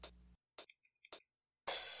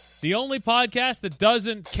The only podcast that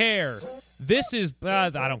doesn't care. This is...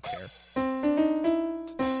 I don't care.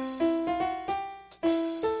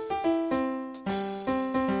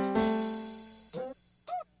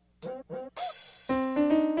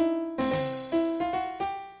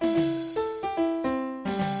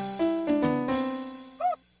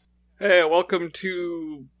 Hey, welcome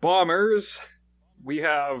to Bombers. We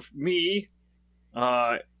have me,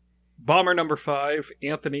 Bomber number 5,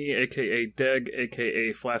 Anthony, a.k.a. Deg,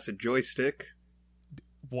 a.k.a. Flaccid Joystick.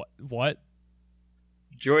 What?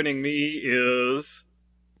 Joining me is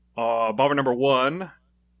Bomber number 1,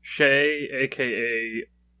 Shay, a.k.a.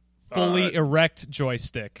 Fully erect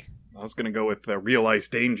joystick. I was going to go with Realize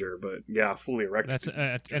Danger, but yeah, fully erect. That's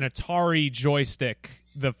an Atari joystick.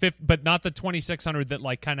 But not the 2600 that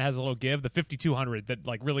like kind of has a little give. The 5200 that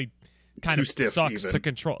like really kind of sucks to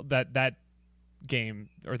control. That game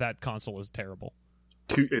or that console is terrible.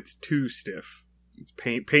 It's too stiff. It's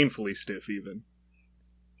painfully stiff even.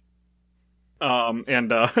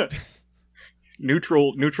 And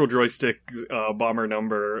neutral joystick Bomber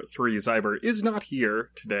number 3 Zyber is not here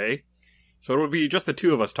today, so it will be just the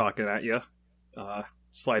two of us talking at you,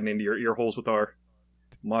 sliding into your ear holes with our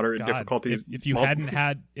moderate difficulties. If you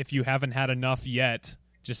haven't had enough yet,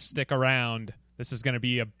 just stick around. This is going to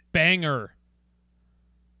be a banger.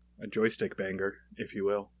 A joystick banger, if you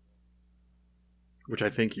will. Which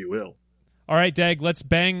I think you will. All right, Dag, let's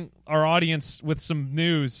bang our audience with some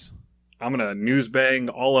news. I'm going to news bang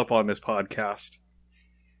all up on this podcast.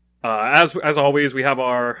 As always, we have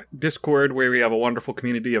our Discord where we have a wonderful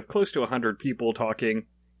community of close to 100 people talking.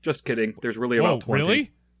 Just kidding. There's really about 20.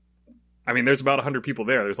 Really? I mean, there's about 100 people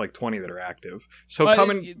there. There's like 20 that are active. So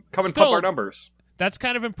come and pump our numbers. That's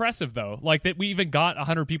kind of impressive, though. Like, that we even got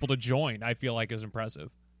 100 people to join, I feel like is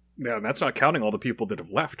impressive. Yeah, and that's not counting all the people that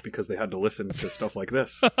have left because they had to listen to stuff like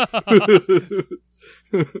this.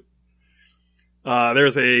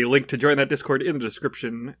 There's a link to join that Discord in the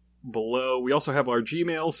description below. We also have our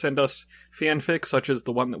Gmail. Send us fanfic, such as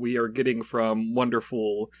the one that we are getting from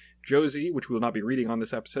wonderful Josie, which we will not be reading on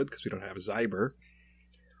this episode because we don't have Zyber.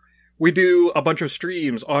 We do a bunch of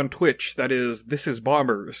streams on Twitch. That is, This Is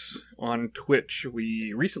Bombers on Twitch.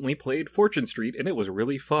 We recently played Fortune Street, and it was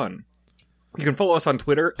really fun. You can follow us on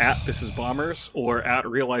Twitter at This Is Bombers, or at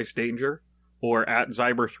Realize Danger, or at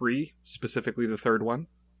Zyber3, specifically the third one.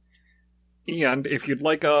 And if you'd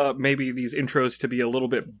like maybe these intros to be a little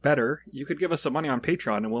bit better, you could give us some money on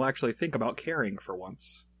Patreon, and we'll actually think about caring for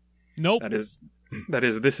once. Nope. That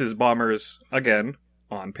is This Is Bombers, again,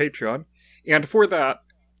 on Patreon. And for that,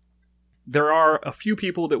 there are a few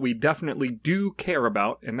people that we definitely do care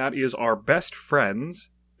about, and that is our best friends,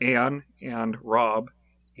 Anne and Rob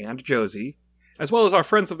and Josie, as well as our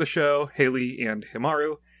friends of the show, Haley and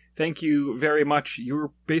Himaru. Thank you very much.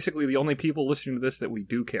 You're basically the only people listening to this that we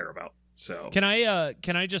do care about. So can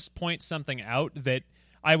I just point something out that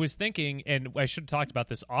I was thinking, and I should have talked about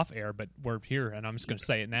this off air, but we're here, and I'm just going to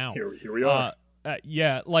say it now. Here we are.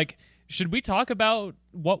 Yeah, like, should we talk about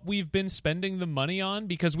what we've been spending the money on?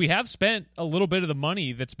 Because we have spent a little bit of the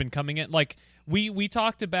money that's been coming in. Like, we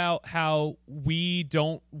talked about how we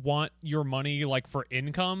don't want your money, like, for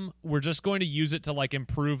income. We're just going to use it to, like,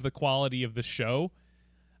 improve the quality of the show.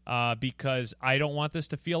 Because I don't want this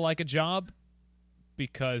to feel like a job.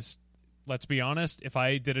 Because, let's be honest, if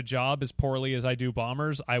I did a job as poorly as I do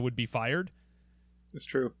Bombers, I would be fired. It's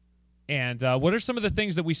true. And what are some of the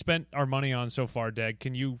things that we spent our money on so far, Deg?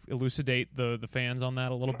 Can you elucidate the fans on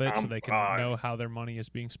that a little bit so they can know how their money is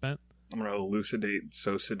being spent? I'm going to elucidate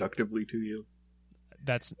so seductively to you.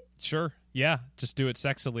 That's sure. Yeah, just do it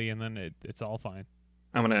sexily, and then it's all fine.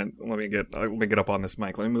 Let me get up on this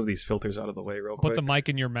mic. Let me move these filters out of the way real quick. Put the mic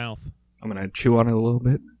in your mouth. I'm going to chew on it a little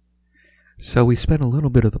bit. So we spent a little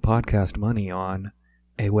bit of the podcast money on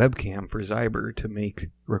a webcam for Zyber to make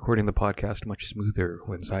recording the podcast much smoother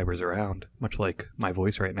when Zyber's around, much like my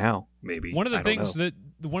voice right now. Maybe one of the things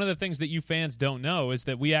that you fans don't know is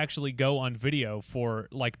that we actually go on video for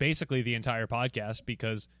like basically the entire podcast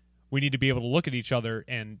because we need to be able to look at each other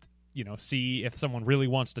and see if someone really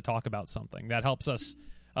wants to talk about something. That helps us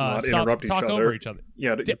talk over each other.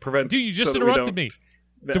 Yeah, it prevents. Dude, you just interrupted me,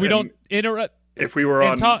 so we don't interrupt. If we were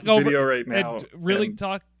on video right now, and really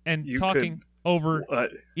talk and talking over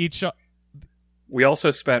each. We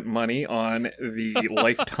also spent money on the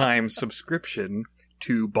lifetime subscription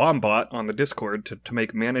to Bombot on the Discord to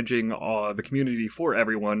make managing the community for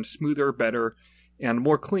everyone smoother, better, and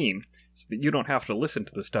more clean, so that you don't have to listen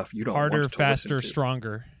to the stuff you don't want to listen to. Harder, faster,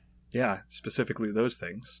 stronger. Yeah, specifically those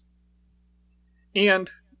things. And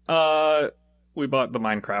We bought the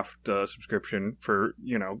Minecraft subscription for,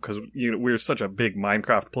 because we're such a big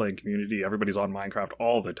Minecraft playing community. Everybody's on Minecraft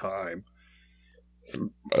all the time.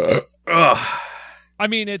 I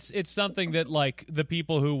mean, it's something that, like, the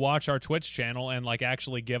people who watch our Twitch channel and, like,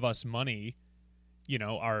 actually give us money,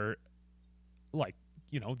 are, like,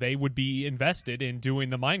 they would be invested in doing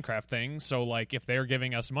the Minecraft thing. So, like, if they're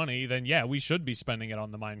giving us money, then, yeah, we should be spending it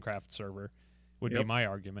on the Minecraft server, would be my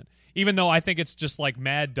argument. Even though I think it's just, like,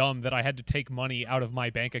 mad dumb that I had to take money out of my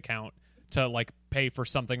bank account to, like, pay for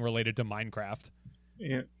something related to Minecraft.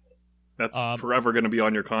 Yeah. That's forever going to be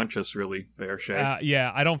on your conscience, really, there, Shay.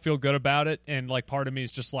 Yeah, I don't feel good about it, and, like, part of me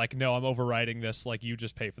is just like, no, I'm overriding this. Like, you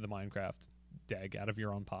just pay for the Minecraft dag out of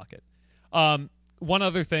your own pocket. One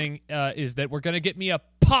other thing is that we're going to get me a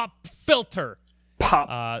pop filter.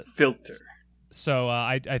 Pop filter. So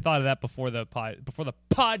I thought of that before the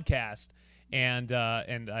podcast, and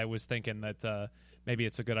I was thinking that maybe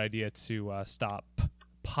it's a good idea to stop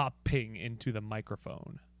popping into the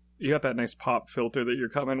microphone. You got that nice pop filter that you're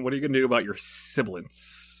coming. What are you going to do about your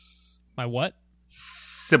sibilance? My what?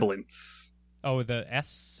 Sibilance. Oh, the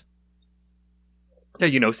S?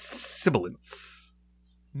 Yeah, sibilance.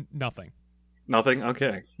 Nothing. Nothing?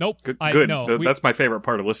 Okay. Nope. Good. No, that's my favorite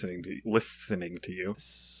part of listening to you.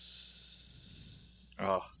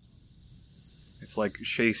 Oh. It's like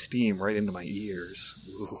Shea steam right into my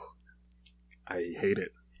ears. Ooh. I hate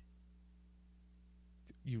it.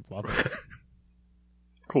 You love it.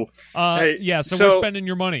 Cool. Hey, yeah, so we're spending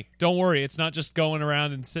your money. Don't worry. It's not just going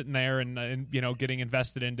around and sitting there and getting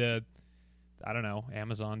invested into, I don't know,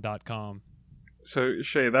 Amazon.com. So,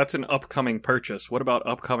 Shay, that's an upcoming purchase. What about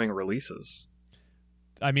upcoming releases?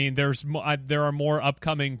 I mean, there are more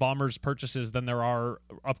upcoming Bombers purchases than there are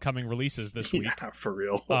upcoming releases this week. Yeah, for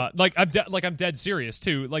real. I'm dead serious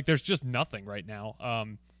too. Like, there's just nothing right now.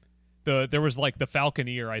 There was like the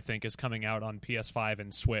Falconeer, I think, is coming out on PS5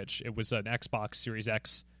 and Switch. It was an Xbox Series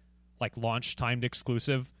X like launch timed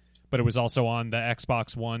exclusive, but it was also on the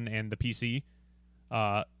Xbox One and the PC,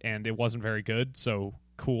 and it wasn't very good. So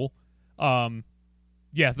cool.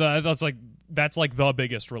 Yeah, that's like the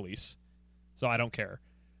biggest release. So I don't care.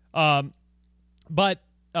 But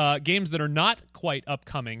games that are not quite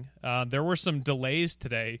upcoming, there were some delays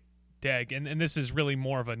today, Dag, and this is really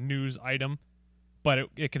more of a news item, but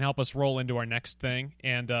it can help us roll into our next thing.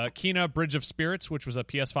 And Kena Bridge of Spirits, which was a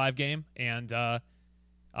PS5 game, and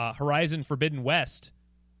Horizon Forbidden West.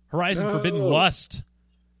 Forbidden Lust,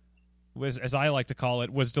 was, as I like to call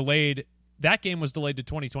it, was delayed. That game was delayed to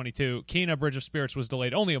 2022. Kena Bridge of Spirits was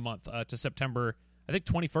delayed only a month to September, I think,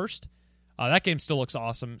 21st. That game still looks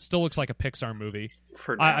awesome. Still looks like a Pixar movie.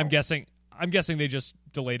 For now. I'm guessing they just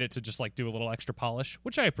delayed it to just like do a little extra polish,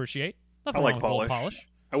 which I appreciate. Nothing I like wrong with a little polish.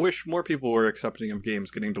 I wish more people were accepting of games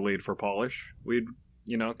getting delayed for polish. We'd,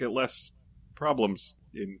 get less problems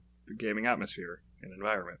in the gaming atmosphere and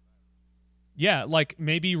environment. Yeah, like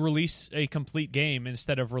maybe release a complete game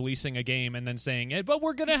instead of releasing a game and then saying, but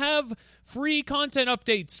we're going to have free content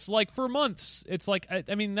updates like for months. It's like,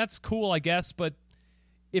 I mean, that's cool, I guess, but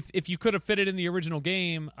if you could have fit it in the original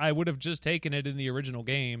game, I would have just taken it in the original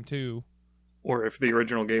game, too. Or if the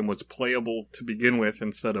original game was playable to begin with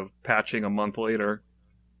instead of patching a month later.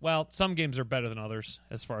 Well, some games are better than others,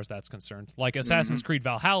 as far as that's concerned. Like Assassin's Creed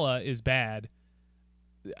Valhalla is bad.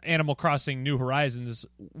 Animal Crossing New Horizons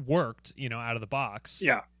worked, out of the box.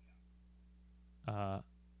 Yeah.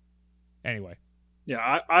 Anyway.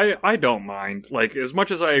 Yeah, I don't mind. Like, as much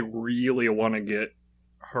as I really want to get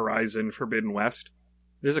Horizon Forbidden West,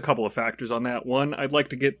 there's a couple of factors on that. One, I'd like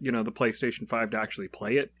to get, the PlayStation 5 to actually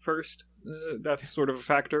play it first. That's sort of a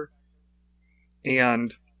factor.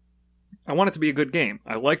 And I want it to be a good game.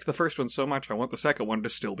 I liked the first one so much, I want the second one to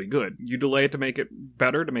still be good. You delay it to make it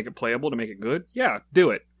better, to make it playable, to make it good? Yeah,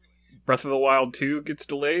 do it. Breath of the Wild 2 gets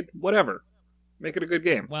delayed? Whatever. Make it a good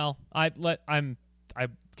game. Well, I'm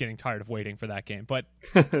getting tired of waiting for that game. But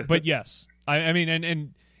yes. I mean,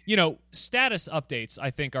 and status updates,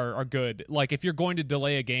 I think, are good. Like, if you're going to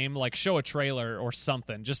delay a game, like, show a trailer or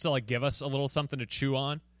something, just to, like, give us a little something to chew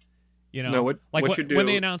on. No, what you do... When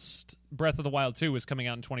they announced Breath of the Wild 2 was coming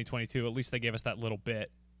out in 2022, at least they gave us that little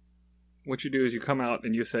bit. What you do is you come out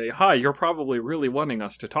and you say, hi, you're probably really wanting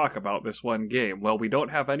us to talk about this one game. Well, we don't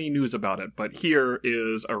have any news about it, but here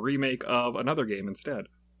is a remake of another game instead.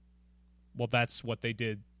 Well, that's what they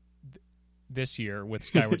did this year with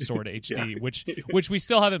Skyward Sword HD, which we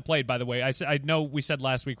still haven't played, by the way. I know we said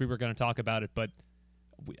last week we were going to talk about it, but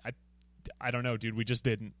I don't know, dude. We just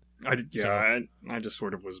didn't. I just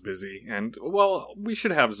sort of was busy. And, well, we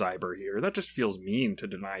should have Zyber here. That just feels mean to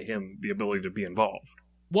deny him the ability to be involved.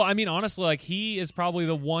 Well, I mean, honestly, like, he is probably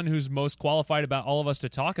the one who's most qualified about all of us to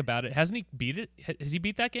talk about it. Hasn't he beat it? Has he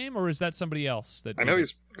beat that game, or is that somebody else? I know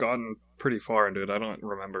he's gotten pretty far into it. I don't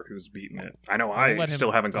remember who's beaten it. I know I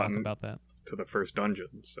still haven't gotten about that to the first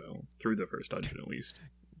dungeon, so through the first dungeon at least.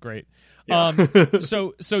 Great. Yeah.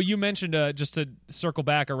 So you mentioned, just to circle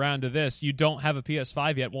back around to this, you don't have a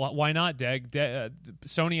PS5 yet. Well, why not, Deg?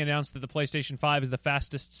 Sony announced that the PlayStation 5 is the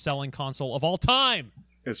fastest-selling console of all time.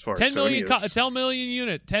 As far 10 as million, Sony is, 10 million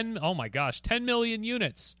unit, 10. Oh my gosh, 10 million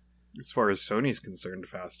units. As far as Sony's concerned,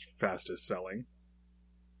 fastest selling.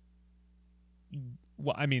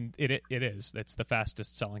 Well, I mean, it is. It's the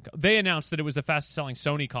fastest selling. They announced that it was the fastest selling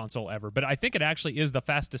Sony console ever, but I think it actually is the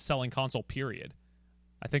fastest selling console. Period.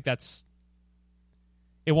 I think that's.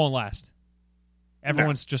 It won't last.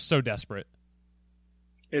 Everyone's just so desperate.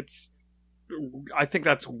 I think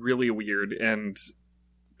that's really weird and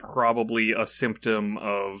probably a symptom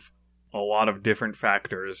of a lot of different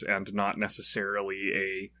factors and not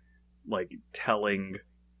necessarily a telling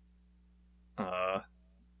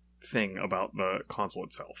thing about the console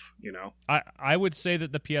itself, you know? I would say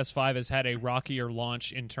that the PS5 has had a rockier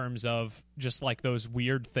launch in terms of just like those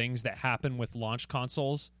weird things that happen with launch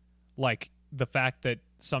consoles, like the fact that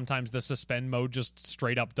sometimes the suspend mode just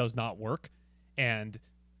straight up does not work. And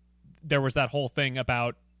there was that whole thing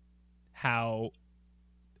about how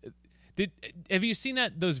have you seen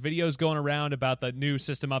those videos going around about the new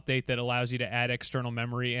system update that allows you to add external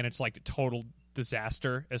memory, and it's like a total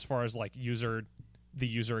disaster as far as like the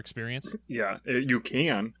user experience? Yeah, you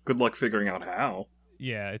can. Good luck figuring out how.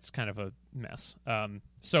 Yeah, it's kind of a mess.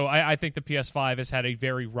 So I think the PS5 has had a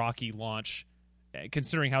very rocky launch.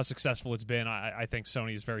 Considering how successful it's been, I think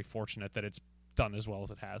Sony is very fortunate that it's done as well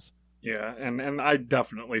as it has. Yeah, and I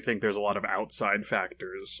definitely think there's a lot of outside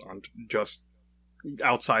factors on just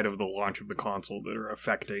outside of the launch of the console that are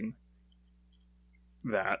affecting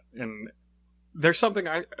that. And there's something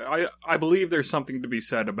I believe there's something to be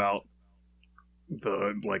said about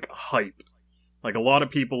the hype. Like, a lot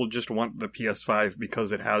of people just want the PS5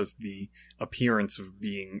 because it has the appearance of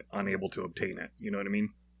being unable to obtain it. You know what I mean?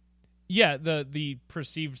 Yeah, the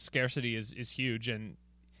perceived scarcity is huge, and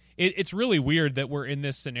it's really weird that we're in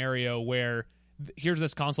this scenario where here's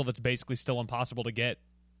this console that's basically still impossible to get,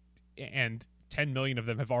 and 10 million of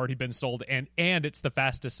them have already been sold, and it's the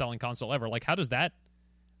fastest selling console ever. Like, how does that,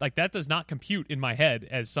 that does not compute in my head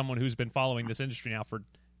as someone who's been following this industry now for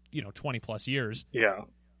 20 plus years. Yeah,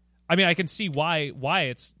 I mean, I can see why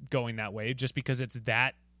it's going that way, just because it's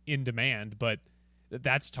that in demand, but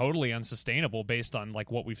that's totally unsustainable based on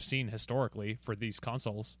what we've seen historically for these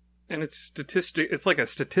consoles. And it's like a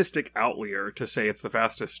statistic outlier to say it's the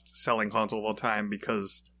fastest selling console of all time,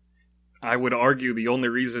 because I would argue the only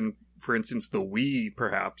reason, for instance, the Wii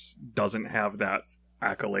perhaps doesn't have that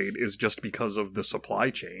accolade is just because of the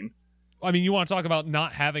supply chain. I mean, you want to talk about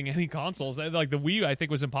not having any consoles. Like, the Wii, I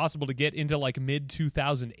think, was impossible to get into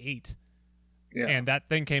mid-2008. Yeah. And that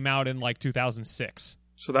thing came out in 2006.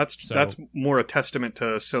 So that's more a testament to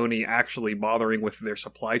Sony actually bothering with their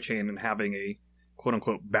supply chain and having a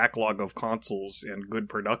quote-unquote backlog of consoles and good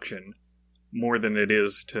production more than it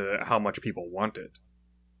is to how much people want it.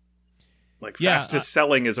 Fastest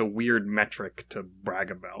selling is a weird metric to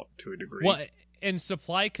brag about to a degree. Well, and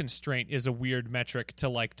supply constraint is a weird metric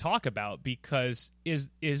to talk about, because is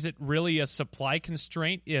it really a supply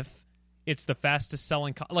constraint if it's the fastest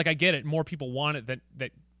selling I get it, more people want it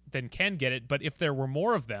than can get it, but if there were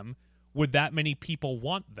more of them, would that many people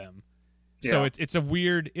want them? Yeah. So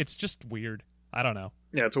it's just weird. I don't know.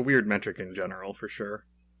 Yeah, it's a weird metric in general, for sure.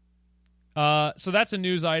 So that's a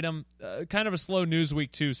news item. Kind of a slow news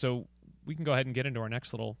week, too, so we can go ahead and get into our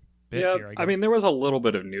next little bit here, I guess. I mean, there was a little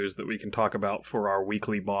bit of news that we can talk about for our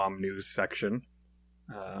Weekly Bomb news section.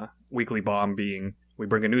 Weekly Bomb being, we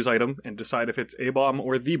bring a news item and decide if it's a bomb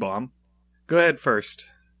or the bomb. Go ahead first.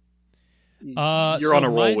 You're on a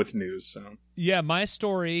roll with news, so. Yeah, my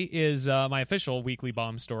story is, my official Weekly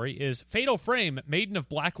Bomb story is Fatal Frame, Maiden of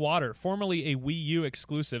Black Water, formerly a Wii U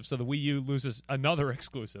exclusive, so the Wii U loses another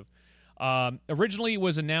exclusive. Originally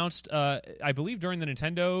was announced, I believe, during the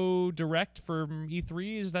Nintendo Direct for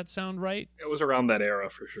E3. Does that sound right? It was around that era,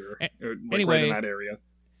 for sure. Anyway, right in that area.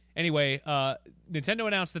 Anyway, Nintendo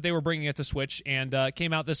announced that they were bringing it to Switch, and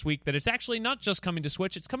came out this week that it's actually not just coming to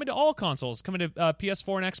Switch, it's coming to all consoles. It's coming to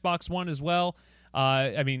PS4 and Xbox One as well.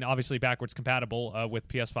 I mean, obviously backwards compatible with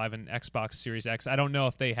PS5 and Xbox Series X. I don't know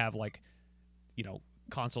if they have,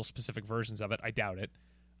 console-specific versions of it. I doubt it.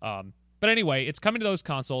 But anyway, it's coming to those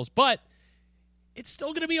consoles, but it's still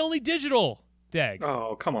going to be only digital, Dag.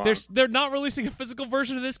 Oh, come on. They're not releasing a physical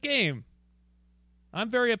version of this game. I'm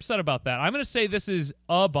very upset about that. I'm going to say this is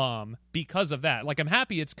a bomb because of that. Like, I'm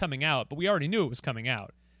happy it's coming out, but we already knew it was coming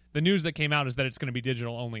out. The news that came out is that it's going to be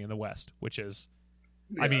digital only in the West, which is,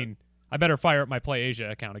 I mean, I better fire up my Play Asia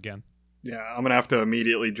account again. Yeah, I'm going to have to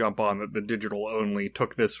immediately jump on that the digital only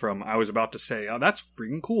took this from, I was about to say, oh, that's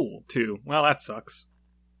freaking cool, too. Well, that sucks.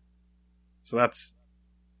 So that's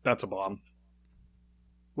a bomb.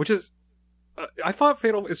 Which is, I thought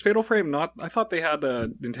Fatal Frame not, I thought they had a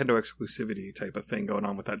Nintendo exclusivity type of thing going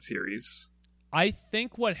on with that series. I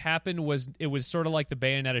think what happened was it was sort of like the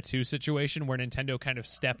Bayonetta 2 situation where Nintendo kind of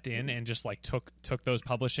stepped in and just like took those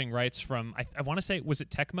publishing rights from, I want to say, was it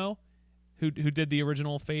Tecmo? Who did the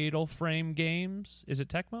original Fatal Frame games? Is it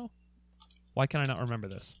Tecmo? Why can I not remember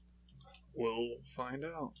this? We'll find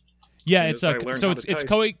out. Yeah, it's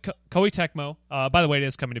Koei Tecmo. By the way, it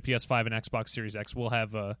is coming to PS5 and Xbox Series X.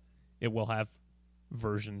 It will have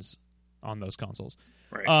versions on those consoles.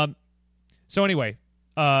 Right. So anyway,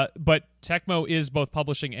 but Tecmo is both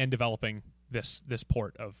publishing and developing this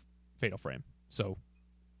port of Fatal Frame. So,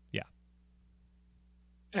 yeah,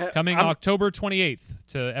 coming October 28th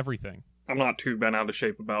to everything. I'm not too bent out of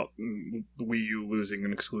shape about the Wii U losing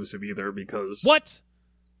an exclusive either because... What?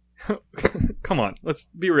 Come on, let's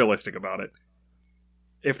be realistic about it.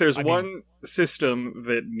 If there's one system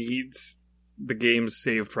that needs the games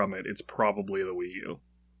saved from it, it's probably the Wii U.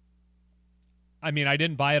 I mean, I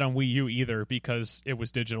didn't buy it on Wii U either because it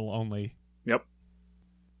was digital only. Yep.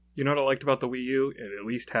 You know what I liked about the Wii U? It at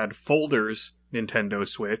least had folders, Nintendo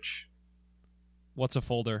Switch. What's a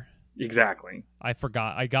folder? Exactly. I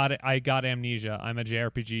forgot. I got amnesia. I'm a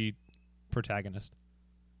JRPG protagonist.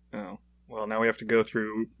 Oh. Well, now we have to go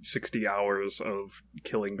through 60 hours of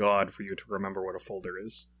killing God for you to remember what a folder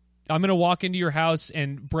is. I'm going to walk into your house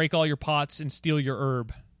and break all your pots and steal your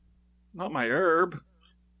herb. Not my herb.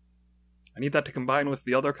 I need that to combine with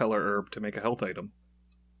the other color herb to make a health item.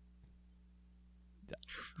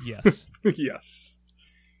 Yes. Yes.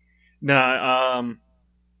 Nah,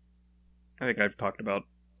 I think I've talked about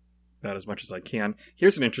that as much as I can.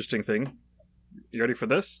 Here's an interesting thing. You ready for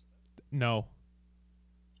this? No.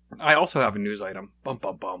 I also have a news item. Bum,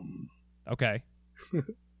 bum, bum. Okay.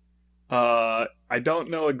 I don't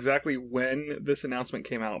know exactly when this announcement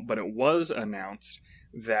came out, but it was announced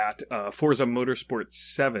that Forza Motorsport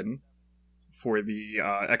 7 for the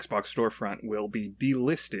Xbox storefront will be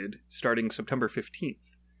delisted starting September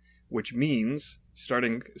 15th, which means,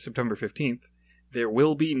 starting September 15th, there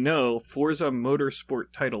will be no Forza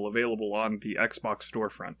Motorsport title available on the Xbox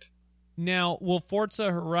storefront. Now, will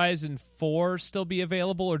Forza Horizon 4 still be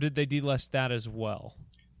available, or did they delist that as well?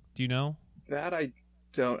 Do you know? That I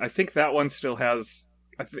don't. I think that one still has...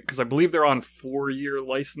 Because I believe they're on 4-year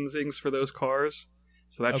licensings for those cars.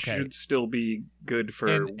 So that should still be good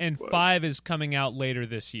for... And 5 is coming out later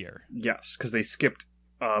this year. Yes, because they skipped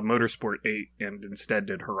Motorsport 8 and instead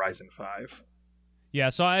did Horizon 5. Yeah,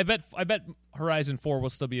 so I bet Horizon 4 will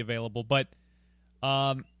still be available, but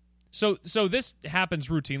so this happens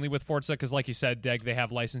routinely with Forza because, like you said, Deg, they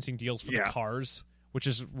have licensing deals for the cars, which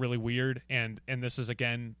is really weird, and this is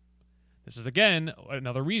again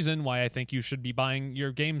another reason why I think you should be buying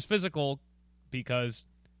your games physical, because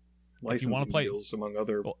if you want to play deals, among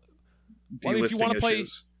other if you want to play,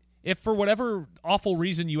 issues. If for whatever awful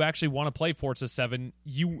reason you actually want to play Forza 7,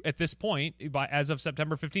 you, at this point, as of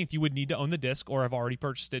September 15th, you would need to own the disc or have already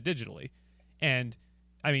purchased it digitally. And,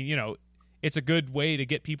 I mean, it's a good way to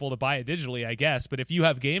get people to buy it digitally, I guess. But if you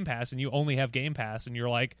have Game Pass and you only have Game Pass and you're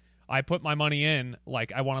like, I put my money in,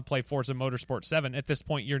 like, I want to play Forza Motorsport 7, at this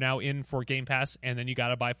point, you're now in for Game Pass, and then you got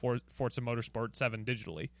to buy Forza Motorsport 7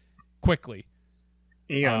 digitally. Quickly.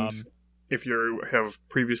 And... if you have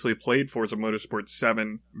previously played Forza Motorsport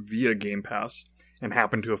 7 via Game Pass and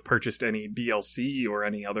happen to have purchased any DLC or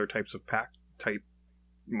any other types of pack-type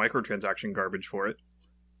microtransaction garbage for it,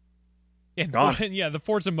 yeah, the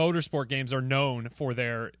Forza Motorsport games are known for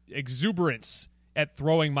their exuberance at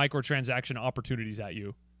throwing microtransaction opportunities at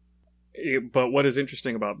you. But what is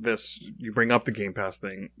interesting about this, you bring up the Game Pass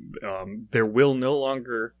thing, there will no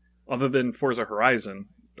longer, other than Forza Horizon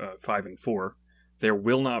 5 and 4, there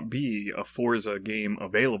will not be a Forza game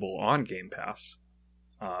available on Game Pass,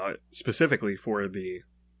 specifically for the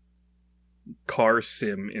car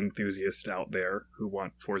sim enthusiasts out there who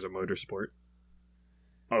want Forza Motorsport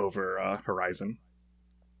over Horizon.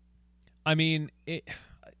 I mean,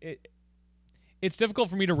 it's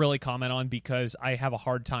difficult for me to really comment on because I have a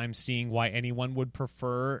hard time seeing why anyone would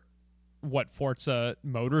prefer what Forza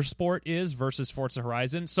Motorsport is versus Forza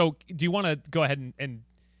Horizon. So do you want to go ahead and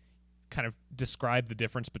kind of describe the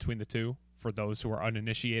difference between the two for those who are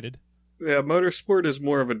uninitiated? Yeah, Motorsport is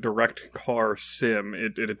more of a direct car sim.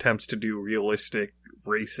 It attempts to do realistic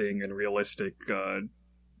racing and realistic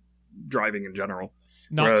driving in general.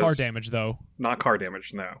 Not car damage, though. Not car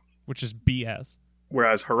damage, no. Which is BS.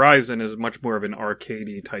 Whereas Horizon is much more of an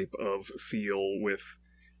arcadey type of feel with...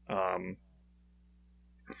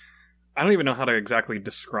 I don't even know how to exactly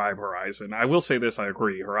describe Horizon. I will say this, I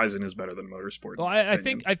agree. Horizon is better than Motorsport. Well, I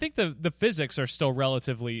think the physics are still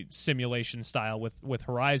relatively simulation style with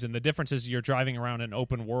Horizon. The difference is you're driving around an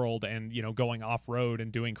open world and, going off-road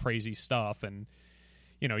and doing crazy stuff, and,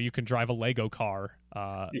 you can drive a Lego car,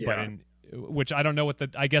 which I don't know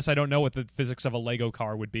I guess I don't know what the physics of a Lego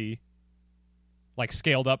car would be, like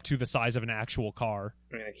scaled up to the size of an actual car.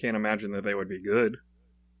 I mean, I can't imagine that they would be good.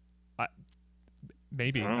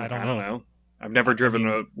 Maybe. I don't know. I've never driven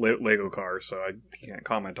a Lego car, so I can't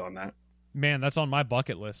comment on that. Man, that's on my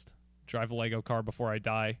bucket list. Drive a Lego car before I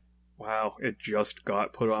die. Wow, it just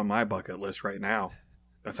got put on my bucket list right now.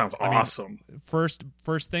 That sounds awesome. First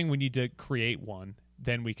thing, we need to create one.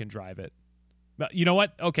 Then we can drive it. But you know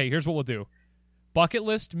what? Okay, here's what we'll do. Bucket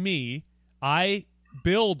list me, I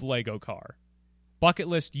build Lego car. Bucket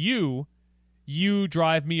list you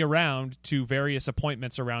drive me around to various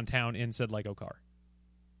appointments around town in said Lego car.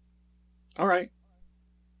 All right.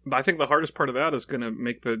 But I think the hardest part of that is going to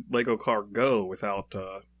make the Lego car go without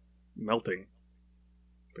melting,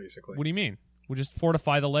 basically. What do you mean? We'll just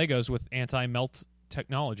fortify the Legos with anti-melt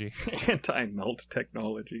technology. Anti-melt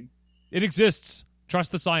technology. It exists.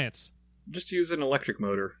 Trust the science. Just use an electric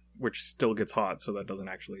motor, which still gets hot, so that doesn't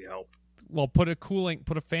actually help. Well, put a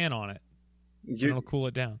fan on it. And it'll cool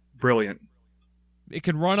it down. Brilliant. It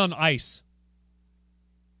can run on ice.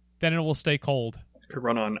 Then it will stay cold. Could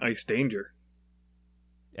run on ice danger.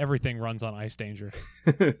 Everything runs on ice danger.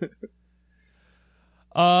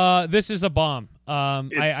 This is a bomb.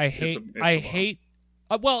 I hate.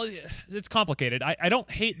 Well, it's complicated. I don't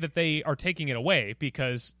hate that they are taking it away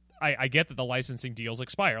because I get that the licensing deals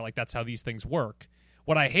expire. Like, that's how these things work.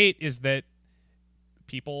 What I hate is that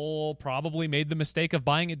people probably made the mistake of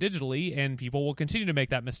buying it digitally, and people will continue to make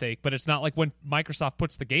that mistake. But it's not like when Microsoft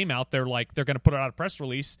puts the game out, they're going to put out a press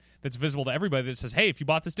release that's visible to everybody that says, hey, if you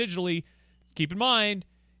bought this digitally, keep in mind,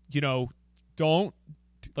 don't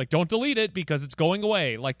delete it because it's going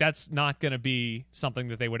away. Like, that's not going to be something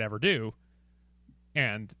that they would ever do.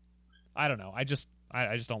 And I don't know. I just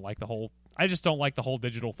don't like the whole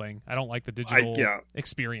digital thing. I don't like the digital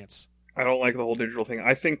experience. I don't like the whole digital thing.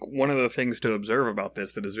 I think one of the things to observe about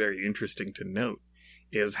this that is very interesting to note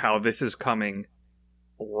is how this is coming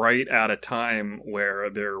right at a time where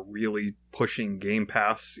they're really pushing Game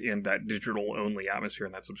Pass in that digital-only atmosphere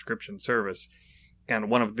and that subscription service. And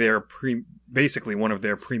one of their premier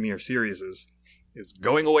series is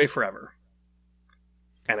going away forever.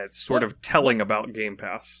 And it's sort of telling about Game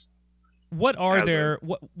Pass. What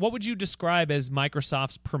would you describe as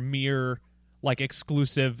Microsoft's premier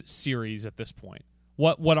exclusive series at this point?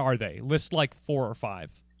 What are they? List 4 or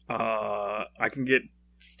 5. I can get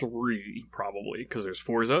 3 probably because there's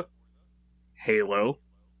Forza, Halo,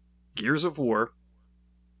 Gears of War,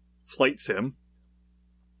 Flight Sim.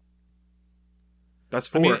 That's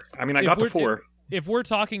 4. I got the 4. If we're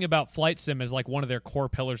talking about Flight Sim as one of their core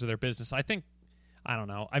pillars of their business, I don't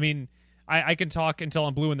know. I can talk until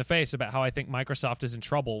I'm blue in the face about how I think Microsoft is in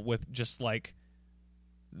trouble with just I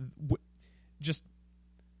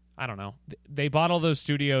don't know. They bought all those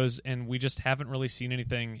studios, and we just haven't really seen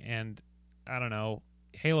anything. And I don't know.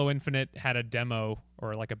 Halo Infinite had a demo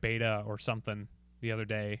or a beta or something the other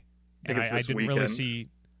day, and I didn't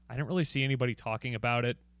really see anybody talking about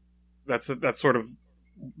it. That's sort of,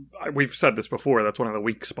 we've said this before. That's one of the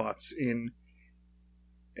weak spots in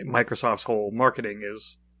Microsoft's whole marketing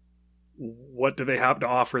is what do they have to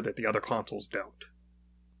offer that the other consoles don't.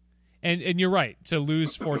 And you're right. To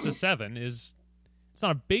lose Forza 7 it's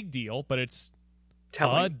not a big deal, but it's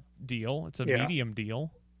a deal. It's a medium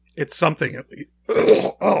deal. It's something at least.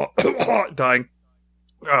 Dying.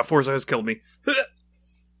 Forza has killed me.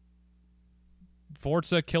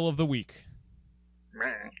 Forza kill of the week. All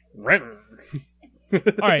right.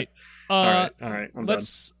 All right.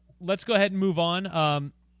 Let's go ahead and move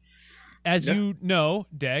on. As you know,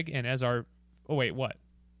 Deg, and as our... Oh, wait, what?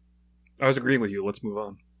 I was agreeing with you. Let's move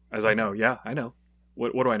on. As I know. Yeah, I know.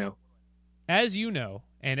 What do I know? As you know,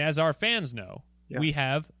 and as our fans know, we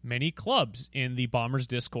have many clubs in the Bombers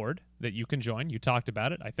Discord that you can join. You talked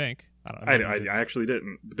about it, I think. I actually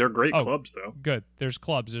didn't. They're great clubs, though. Good. There's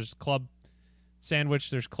clubs. There's Club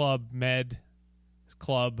Sandwich. There's Club Med.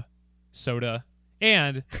 Club Soda.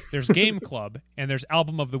 And there's Game Club. And there's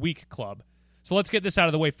Album of the Week Club. So let's get this out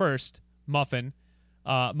of the way first. Muffin.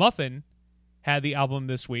 Muffin had the album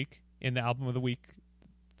this week in the Album of the Week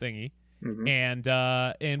thingy. Mm-hmm.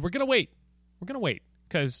 And we're going to wait. We're going to wait.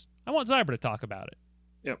 because I want Zyber to talk about it.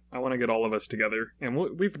 Yep, I want to get all of us together. And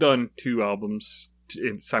we've done 2 albums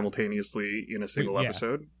simultaneously in a single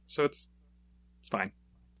episode, so it's fine.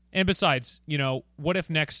 And besides, what if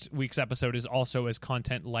next week's episode is also as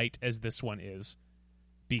content light as this one is?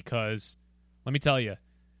 Because, let me tell you,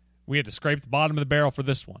 we had to scrape the bottom of the barrel for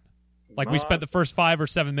this one. Like, we spent the first 5 or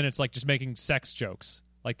 7 minutes, like, just making sex jokes.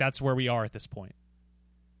 Like, that's where we are at this point.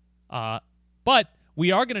 But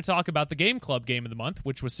we are going to talk about the Game Club Game of the Month,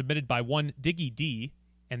 which was submitted by one Diggy D,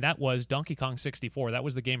 and that was Donkey Kong 64. That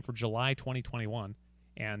was the game for July 2021.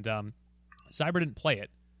 And Zyber didn't play it.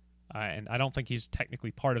 And I don't think he's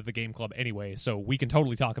technically part of the Game Club anyway, so we can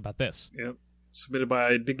totally talk about this. Yep. Submitted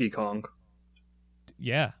by Diggy Kong.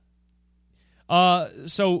 Yeah.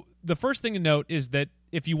 So the first thing to note is that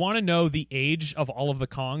if you want to know the age of all of the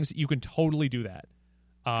Kongs, you can totally do that.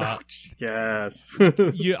 Yes.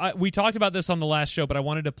 We talked about this on the last show, but I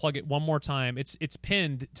wanted to plug it one more time. It's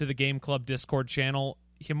pinned to the Game Club Discord channel.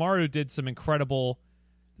 Himaru did some incredible,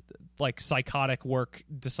 like, psychotic work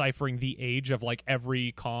deciphering the age of, like,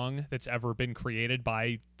 every Kong that's ever been created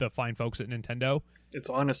by the fine folks at Nintendo. It's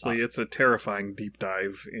honestly, it's a terrifying deep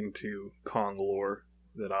dive into Kong lore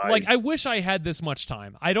that I wish I had this much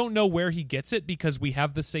time. I don't know where he gets it because we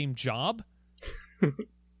have the same job.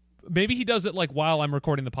 Maybe he does it, like, while I'm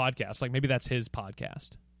recording the podcast. Like, maybe that's his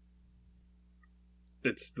podcast.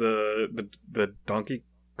 It's the Donkey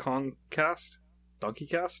Kong cast? Donkey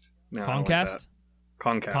cast? No, Comcast?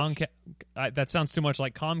 Comcast. That sounds too much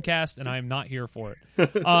like Comcast, and I am not here for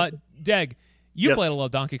it. Deg, you played a little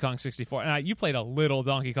Donkey Kong 64. You played a little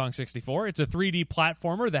Donkey Kong 64. It's a 3D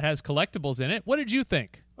platformer that has collectibles in it. What did you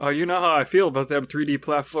think? Oh, you know how I feel about them 3D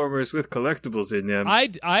platformers with collectibles in them.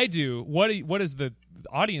 I do. What does the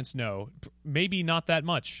audience know? Maybe not that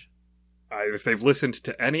much. If they've listened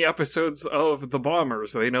to any episodes of The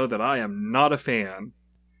Bombers, they know that I am not a fan.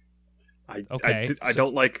 I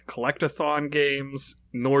don't like collectathon games,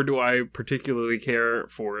 nor do I particularly care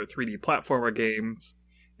for 3D platformer games,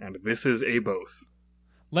 and this is a both.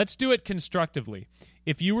 Let's do it constructively.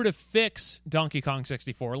 If you were to fix Donkey Kong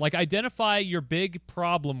 64, like, identify your big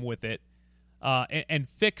problem with it, and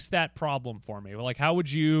fix that problem for me. Like, how would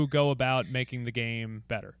you go about making the game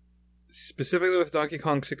better? Specifically with Donkey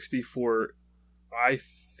Kong 64, I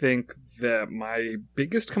think that my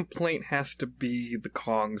biggest complaint has to be the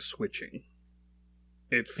Kong switching.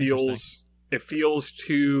 It feels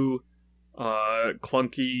too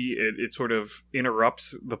clunky. It sort of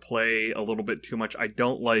interrupts the play a little bit too much. I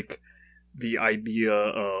don't like the idea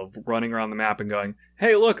of running around the map and going,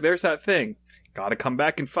 "Hey, look, there's that thing. Gotta come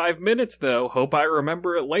back in 5 minutes, though. Hope I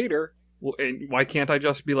remember it later." Well, and why can't I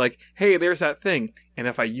just be like, "Hey, there's that thing. And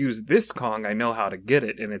if I use this Kong, I know how to get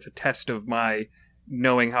it. And it's a test of my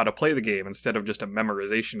knowing how to play the game instead of just a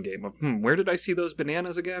memorization game of, where did I see those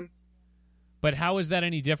bananas again?" But how is that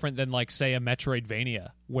any different than, like, say, a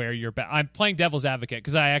Metroidvania, where you're... I'm playing devil's advocate,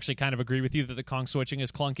 because I actually kind of agree with you that the Kong switching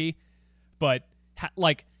is clunky. But,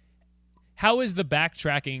 how is the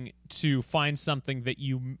backtracking to find something that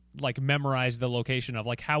you, like, memorize the location of?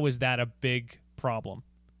 Like, how is that a big problem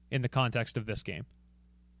in the context of this game?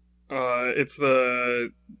 It's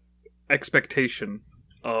the expectation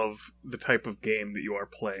of the type of game that you are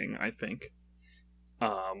playing, I think.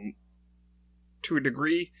 To a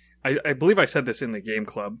degree, I believe I said this in the Game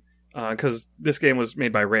Club, because this game was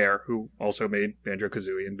made by Rare, who also made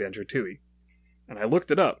Banjo-Kazooie and Banjo-Tooie. And I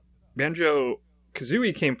looked it up.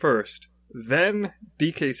 Banjo-Kazooie came first, then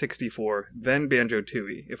DK64, then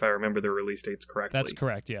Banjo-Tooie, if I remember the release dates correctly. That's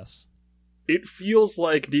correct, yes. It feels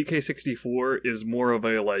like DK64 is more of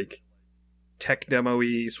a, like, tech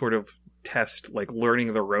demo-y sort of test, like,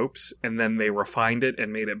 learning the ropes, and then they refined it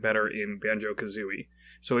and made it better in Banjo-Kazooie.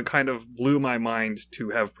 So it kind of blew my mind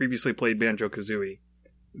to have previously played Banjo-Kazooie,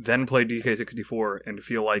 then played DK64, and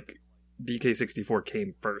feel like DK64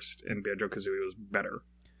 came first, and Banjo-Kazooie was better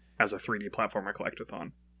as a 3D platformer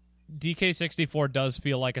collectathon. DK64 does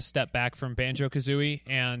feel like a step back from Banjo-Kazooie,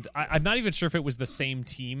 and I'm not even sure if it was the same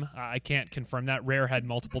team. I can't confirm that. Rare had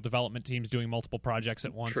multiple development teams doing multiple projects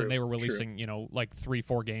at once, and they were releasing, like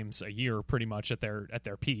 3-4 games a year pretty much at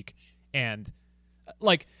their peak. And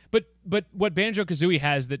like, but what Banjo-Kazooie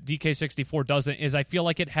has that DK64 doesn't is I feel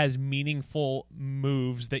like it has meaningful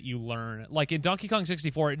moves that you learn. Like in Donkey Kong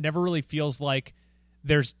 64, it never really feels like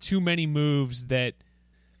there's too many moves that...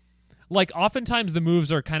 Like, oftentimes the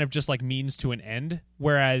moves are kind of just, like, means to an end,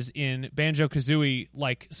 whereas in Banjo-Kazooie,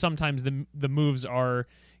 like, sometimes the moves are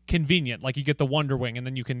convenient. Like, you get the Wonder Wing, and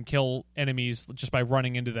then you can kill enemies just by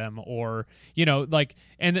running into them, or, like...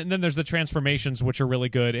 And then there's the transformations, which are really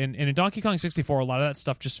good. And in Donkey Kong 64, a lot of that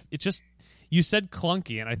stuff you said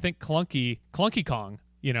clunky, and I think Clunky Kong.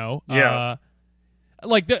 Yeah.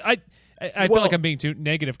 I feel like I'm being too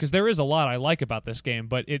negative because there is a lot I like about this game,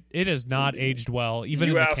 but it has not aged well, even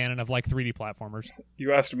in the canon of like 3D platformers.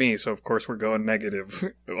 You asked me, so of course we're going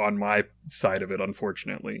negative on my side of it,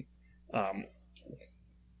 unfortunately.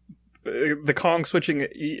 The Kong switching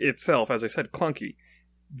itself, as I said, clunky.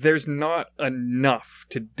 There's not enough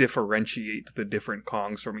to differentiate the different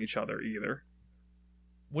Kongs from each other either.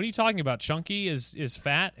 What are you talking about? Chunky is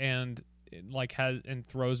fat and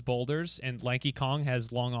throws boulders, and Lanky Kong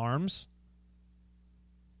has long arms.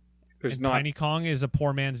 Tiny Kong is a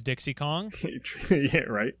poor man's Dixie Kong. Yeah,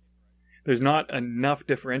 right. There's not enough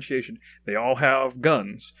differentiation. They all have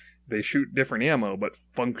guns. They shoot different ammo, but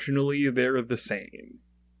functionally they're the same.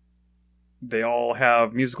 They all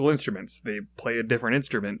have musical instruments. They play a different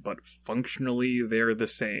instrument, but functionally they're the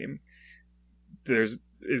same.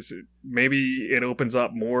 Maybe it opens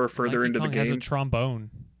up more further Lanky into Kong the game. Has a trombone.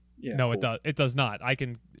 Yeah, no, cool. It does not. I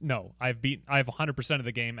have 100% of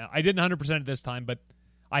the game. I didn't 100% it this time, but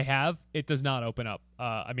I have. It does not open up.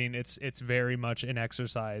 It's very much an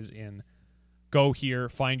exercise in go here,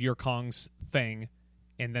 find your Kong's thing,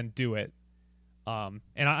 and then do it. And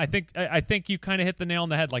I think you kind of hit the nail on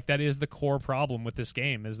the head. Like, that is the core problem with this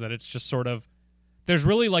game, is that it's just sort of, there's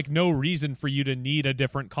really like no reason for you to need a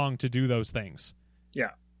different Kong to do those things.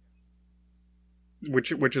 Yeah.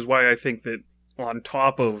 Which is why I think that on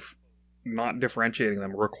top of not differentiating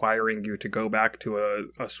them, requiring you to go back to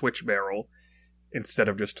a switch barrel instead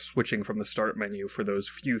of just switching from the start menu for those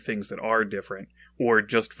few things that are different, or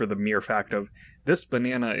just for the mere fact of, this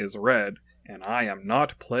banana is red, and I am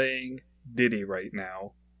not playing Diddy right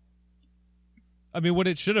now. I mean, what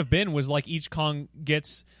it should have been was like each Kong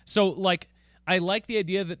gets... So, like, I like the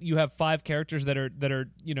idea that you have 5 characters that are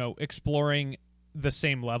exploring the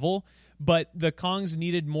same level, but the Kongs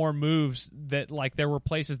needed more moves that, like, there were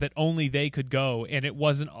places that only they could go, and it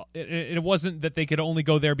wasn't that they could only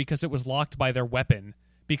go there because it was locked by their weapon,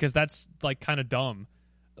 because that's, like, kind of dumb.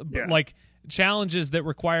 Yeah. Like, challenges that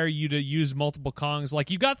require you to use multiple Kongs,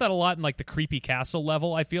 like, you got that a lot in, like, the creepy castle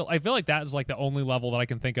level. I feel like that is, like, the only level that I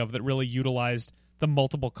can think of that really utilized the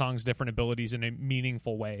multiple Kongs' different abilities in a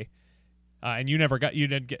meaningful way. And you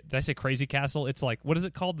didn't get, did I say crazy castle? It's like, what is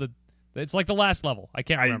it called? It's like the last level. I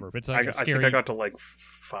can't remember. It's like a scary... I think I got to like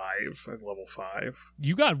 5, level 5.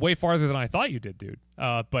 You got way farther than I thought you did, dude.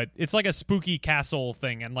 But it's like a spooky castle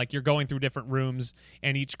thing, and like you're going through different rooms,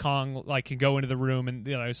 and each Kong like can go into the room,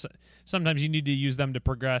 and sometimes you need to use them to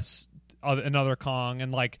progress another Kong,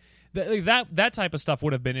 and like that type of stuff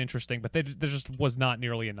would have been interesting, but there just was not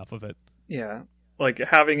nearly enough of it. Yeah, like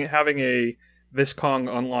having a... this Kong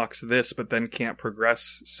unlocks this, but then can't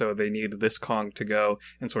progress, so they need this Kong to go,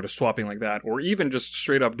 and sort of swapping like that. Or even just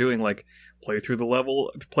straight up doing, like, play through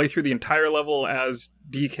the entire level as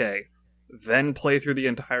DK, then play through the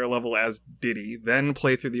entire level as Diddy, then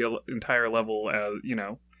play through the entire level as,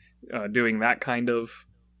 doing that kind of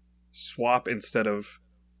swap instead of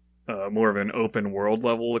more of an open world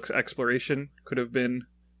level exploration could have been...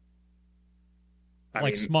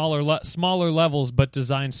 smaller levels, but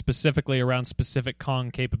designed specifically around specific Kong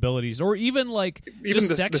capabilities, or even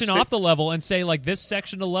section off the level and say, like, this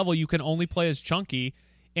section of the level you can only play as Chunky,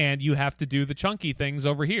 and you have to do the Chunky things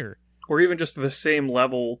over here. Or even just the same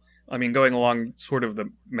level. I mean, going along sort of the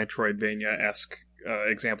Metroidvania-esque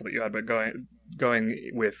example that you had, but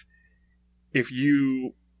going with, if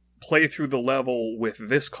you play through the level with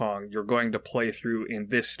this Kong, you're going to play through in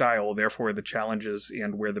this style, therefore the challenges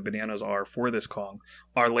and where the bananas are for this Kong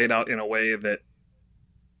are laid out in a way that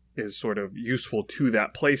is sort of useful to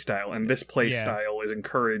that play style, and this play style is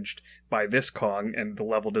encouraged by this Kong, and the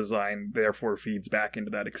level design therefore feeds back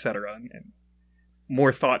into that, etc. And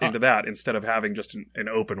more thought into that, instead of having just an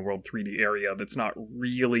open world 3D area that's not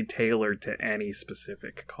really tailored to any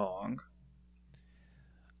specific Kong.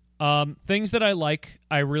 Things that I like,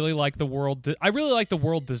 I really like the world. I really like the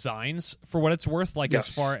world designs for what it's worth. Like,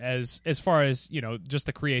 yes. as far as just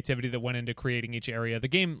the creativity that went into creating each area, the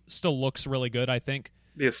game still looks really good. I think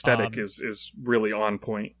the aesthetic is really on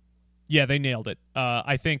point. Yeah, they nailed it.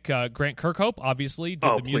 I think Grant Kirkhope obviously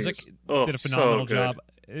did the music, did a phenomenal job.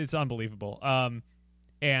 It's unbelievable.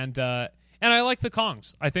 And I like the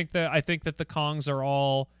Kongs. I think that the Kongs are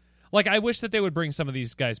all like. I wish that they would bring some of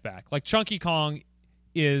these guys back. Like Chunky Kong.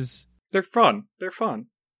 They're fun.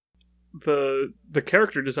 The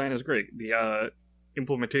character design is great. The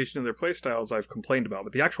implementation of their playstyles I've complained about,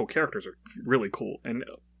 but the actual characters are really cool. And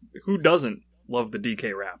who doesn't love the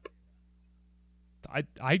DK rap?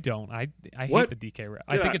 I don't. I what? hate the DK rap.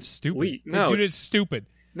 I think it's stupid. No, it's stupid.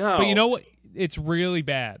 No, but you know what? It's really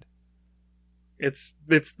bad. It's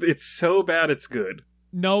so bad it's good.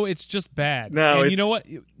 No, it's just bad. No, and you know what?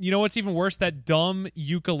 You know what's even worse? That dumb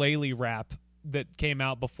ukulele rap that came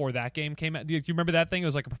out before that game came out. Do you remember that thing? It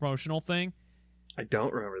was like a promotional thing. I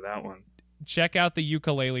don't remember that one. Check out the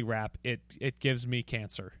ukulele rap. It gives me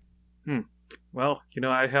cancer. Well,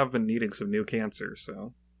 I have been needing some new cancer,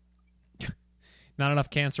 so. Not enough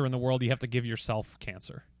cancer in the world. You have to give yourself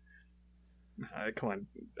cancer. Come on.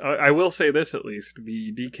 I will say this at least.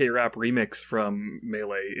 The DK Rap remix from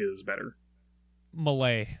Melee is better.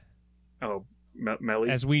 Malay. Oh, Melee?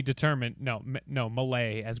 As we determined. No,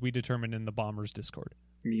 Malay, as we determined in the Bombers Discord.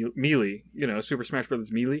 Melee. Super Smash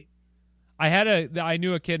Bros. Melee? I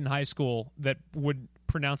knew a kid in high school that would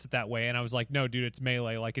pronounce it that way, and I was like, no, dude, it's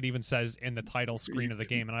Melee. Like, it even says in the title screen of the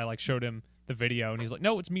game, and I, showed him the video, and he's like,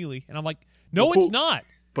 no, it's Melee. And I'm like, no, it's not.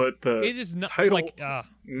 But it is not. Title,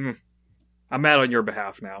 I'm mad on your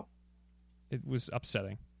behalf now. It was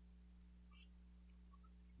upsetting.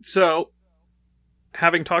 So,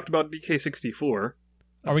 having talked about DK64,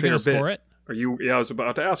 are we going to score it? I was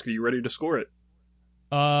about to ask, are you ready to score it?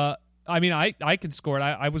 I mean, I can score it.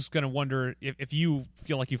 I was going to wonder if you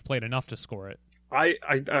feel like you've played enough to score it. I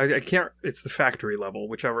can't. It's the factory level,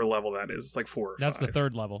 whichever level that is. It's like 4 or 5. That's the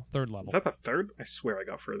third level. Is that the third? I swear I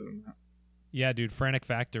got further than that. Yeah, dude, Frantic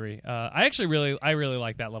Factory. I actually really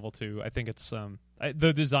like that level too. I think it's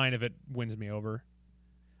the design of it wins me over.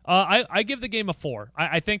 I give the game a 4.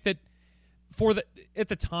 I think that at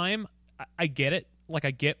the time, I get it. Like,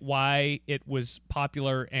 I get why it was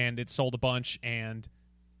popular and it sold a bunch and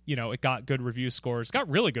it got good review scores. It got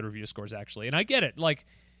really good review scores actually, and I get it. Like,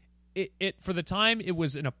 it for the time, it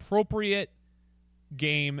was an appropriate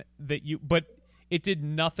game but it did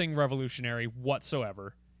nothing revolutionary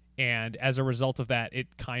whatsoever. And as a result of that,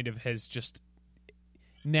 it kind of has just...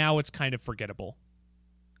 Now it's kind of forgettable.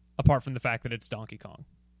 Apart from the fact that it's Donkey Kong.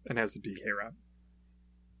 And has the DK rap.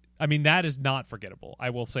 I mean, that is not forgettable.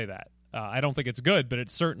 I will say that. I don't think it's good, but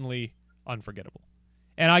it's certainly unforgettable.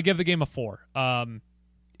 And I give the game a 4.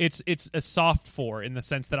 It's a soft 4 in the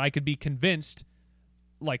sense that I could be convinced,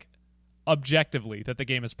 objectively, that the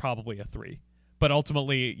game is probably a 3. But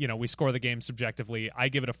ultimately, we score the game subjectively. I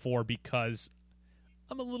give it a 4 because...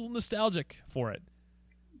 I'm a little nostalgic for it,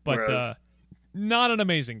 but not an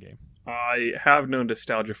amazing game. I have no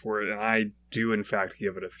nostalgia for it, and I do, in fact,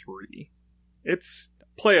 give it a 3. It's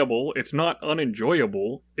playable. It's not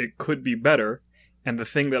unenjoyable. It could be better, and the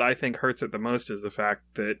thing that I think hurts it the most is the fact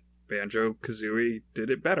that Banjo-Kazooie did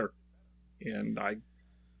it better, and I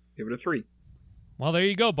give it a 3. Well, there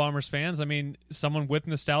you go, Bombers fans. I mean, someone with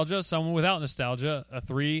nostalgia, someone without nostalgia, a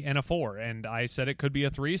 3 and a 4, and I said it could be a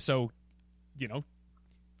 3, so,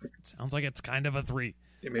 it sounds like it's kind of a 3.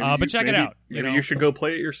 Yeah, but check it out. Maybe you should go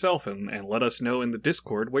play it yourself and let us know in the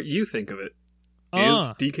Discord what you think of it. Is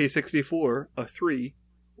DK64 a 3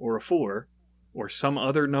 or a 4 or some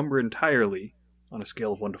other number entirely on a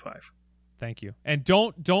scale of 1 to 5? Thank you. And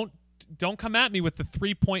don't come at me with the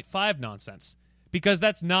 3.5 nonsense, because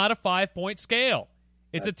that's not a 5-point scale.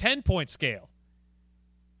 It's a 10-point scale.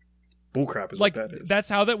 Bullcrap is what that is. That's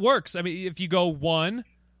how that works. I mean, if you go 1...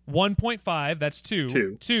 1.5, that's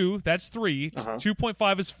 2. 2, that's 3.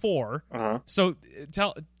 2.5 is 4. So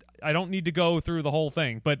I don't need to go through the whole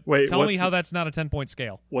thing, but tell me how that's not a 10-point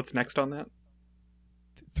scale. What's next on that?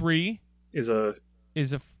 3 is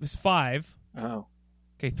 5. Oh.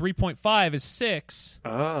 Okay, 3.5 is 6.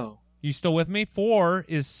 Oh. You still with me? 4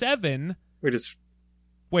 is 7.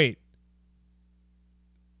 Wait.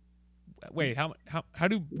 How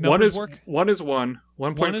do numbers work? 1 is 1.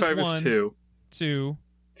 1.5 is 2.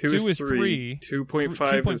 2 is 3.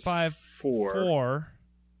 2.5 is 4.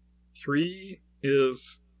 3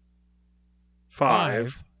 is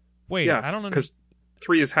 5. Wait, yeah, I don't understand. Because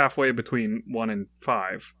 3 is halfway between 1 and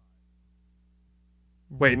 5.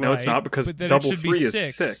 Wait, no, it's not, because double 3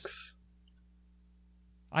 is 6.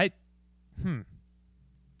 I'm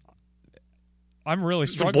really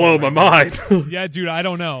struggling. It's blowing my mind. Yeah, dude, I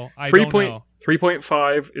don't know. I don't know.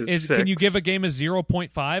 3.5 is 6. Can you give a game a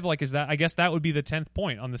 0.5? Like, is that? I guess that would be the 10th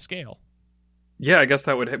point on the scale. Yeah, I guess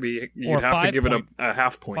that would be. You'd have to give it a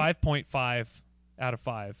half point. 5.5 out of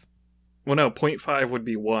 5. Well, no, 0.5 would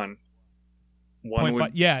be 1. 1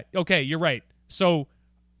 would... Yeah. Okay, you're right. So,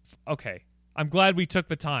 okay. I'm glad we took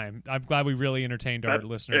the time. I'm glad we really entertained our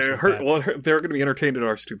listeners. Well, they're going to be entertained at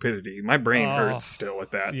our stupidity. My brain hurts still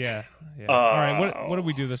with that. Yeah. All right. What did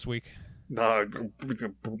we do this week?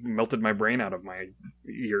 Melted my brain out of my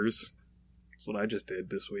ears. That's what I just did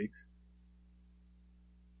this week.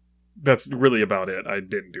 That's really about it. I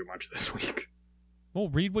didn't do much this week. Well,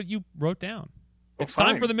 read what you wrote down. It's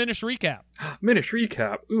time for the Minish Recap. Minish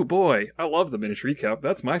Recap. Ooh, boy. I love the Minish Recap.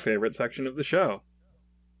 That's my favorite section of the show.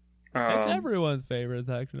 It's everyone's favorite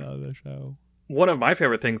section of the show. One of my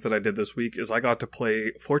favorite things that I did this week is I got to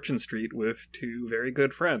play Fortune Street with two very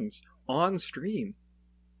good friends on stream.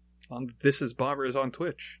 On This Is Bombers on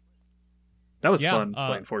Twitch. That was fun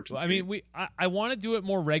playing Fortune Street. I mean, I want to do it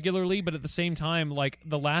more regularly, but at the same time, like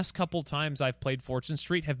the last couple times I've played Fortune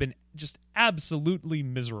Street have been just absolutely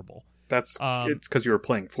miserable. It's because you were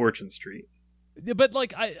playing Fortune Street. But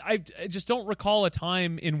like I just don't recall a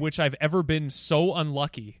time in which I've ever been so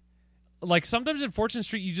unlucky. Like sometimes in Fortune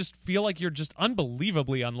Street you just feel like you're just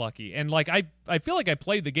unbelievably unlucky. And like I feel like I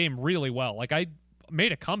played the game really well. Like I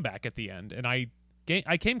made a comeback at the end and I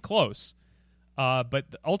came close. But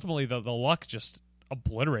ultimately the luck just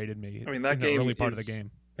obliterated me. I mean, that game early part of the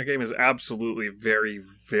game. That game is absolutely very,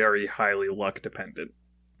 very highly luck dependent.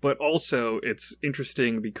 But also, it's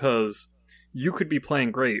interesting because you could be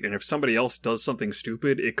playing great, and if somebody else does something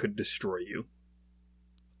stupid, it could destroy you.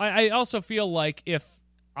 I also feel like if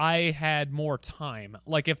I had more time,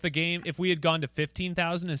 like if we had gone to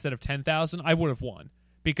 15,000 instead of 10,000, I would have won.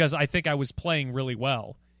 Because I think I was playing really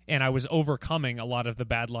well, and I was overcoming a lot of the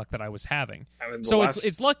bad luck that I was having. So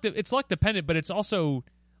it's luck dependent, but it's also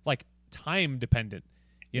like time dependent.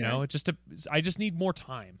 You know, I just need more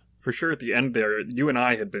time. For sure, at the end there, you and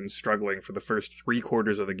I had been struggling for the first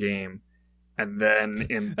 3/4 of the game, and then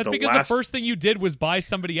the first thing you did was buy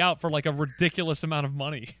somebody out for like a ridiculous amount of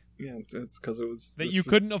money. Yeah, it's because it was that you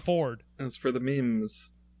couldn't afford. It was for the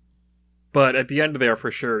memes. But at the end there,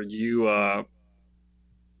 for sure, you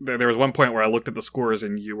there was one point where I looked at the scores,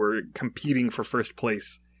 and you were competing for first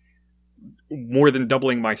place, more than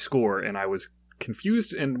doubling my score, and I was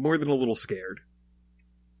confused and more than a little scared.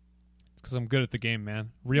 Because I'm good at the game,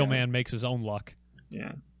 man. Real man makes his own luck.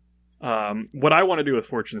 Yeah. What I want to do with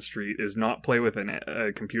Fortune Street is not play with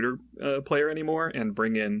a computer player anymore and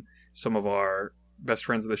bring in some of our best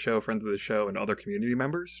friends of the show, and other community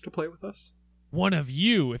members to play with us. One of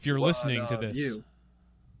you, if you're listening to this. You.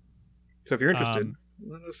 So if you're interested,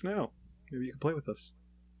 let us know. Maybe you can play with us.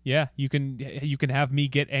 Yeah, you can have me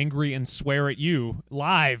get angry and swear at you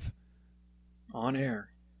live. On air.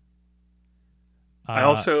 I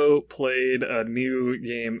also played a new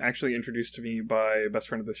game, actually introduced to me by a best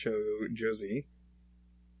friend of the show, Josie,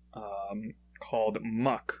 called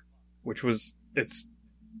Muck, which was,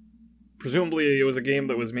 presumably it was a game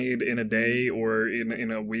that was made in a day or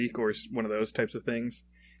in a week or one of those types of things.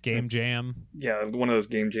 Game Jam. Yeah, one of those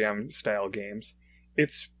Game Jam style games.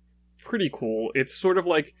 It's pretty cool. It's sort of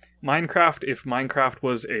like Minecraft if Minecraft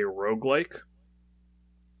was a roguelike.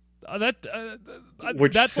 That's like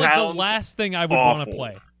the last thing I would want to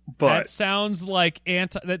play. But that sounds like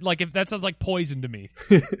that sounds like poison to me.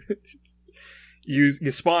 You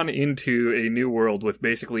spawn into a new world with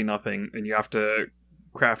basically nothing, and you have to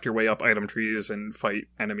craft your way up item trees and fight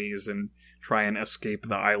enemies and try and escape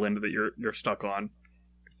the island that you're stuck on.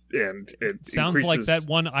 And it sounds like that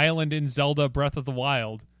one island in Zelda Breath of the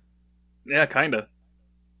Wild. Yeah, kinda.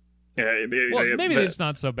 Yeah, maybe it's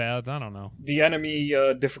not so bad. I don't know. The enemy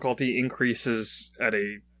difficulty increases at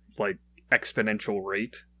a exponential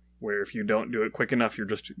rate, where if you don't do it quick enough, you're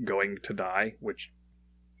just going to die. Which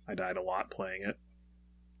I died a lot playing it.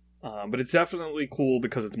 But it's definitely cool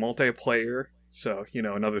because it's multiplayer. So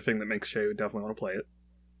another thing that makes you definitely want to play it.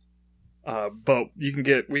 But we can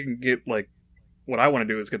get what I want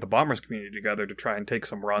to do is get the Bombers community together to try and take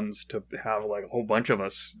some runs to have a whole bunch of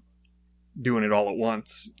us doing it all at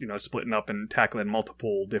once, splitting up and tackling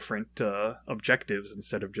multiple different objectives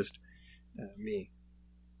instead of just me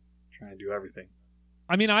trying to do everything.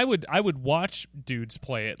 I mean, I would watch dudes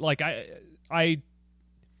play it. Like I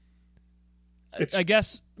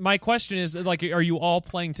guess my question is are you all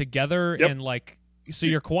playing together? Yep. And so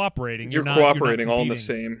you're cooperating? You're cooperating all in the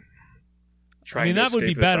same. That would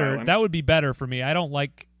be better. Island. That would be better for me. I don't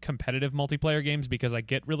like competitive multiplayer games because I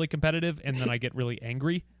get really competitive and then I get really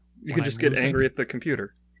angry. You can just get angry at the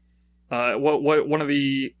computer. One of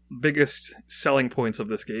the biggest selling points of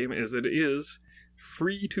this game is that it is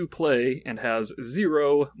free to play and has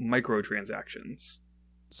 0 microtransactions.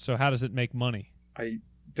 So how does it make money? I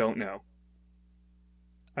don't know.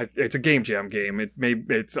 It's a Game Jam game.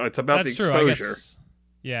 It's about That's the true, exposure.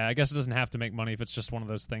 I guess it doesn't have to make money if it's just one of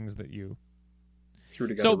those things that you threw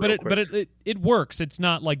together. But it works. It's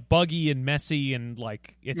not buggy and messy and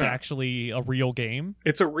it's actually a real game.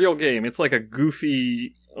 It's a real game. It's like a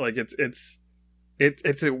goofy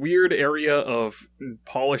it's a weird area of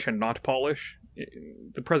polish and not polish.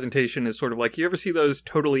 The presentation is sort of you ever see those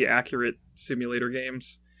totally accurate simulator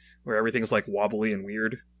games where everything's wobbly and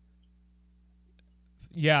weird?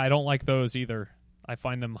 Yeah, I don't like those either. I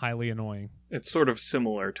find them highly annoying. It's sort of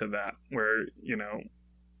similar to that, where,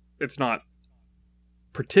 it's not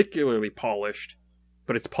particularly polished,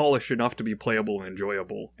 but it's polished enough to be playable and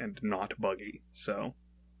enjoyable and not buggy. So,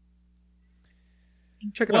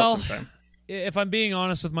 check it out sometime. If I'm being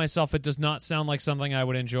honest with myself, it does not sound like something I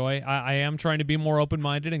would enjoy. I am trying to be more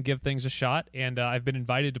open-minded and give things a shot, and I've been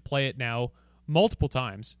invited to play it now multiple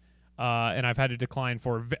times, and I've had to decline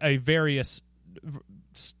for a various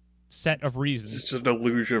set of reasons. It's just a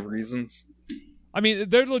deluge of reasons. I mean,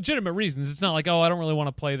 they're legitimate reasons. It's not like, I don't really want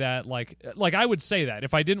to play that. Like I would say that.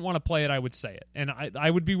 If I didn't want to play it, I would say it. And I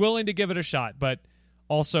would be willing to give it a shot, but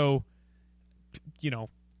also,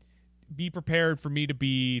 be prepared for me to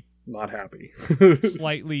be not happy.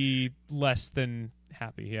 slightly less than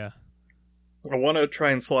happy, yeah. I want to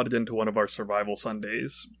try and slot it into one of our Survival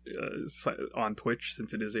Sundays on Twitch,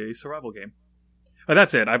 since it is a survival game. But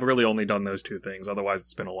that's it. I've really only done those two things. Otherwise,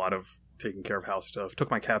 it's been a lot of taking care of house stuff.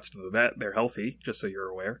 Took my cats to the vet. They're healthy, just so you're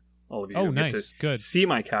aware. All of you get to Good. see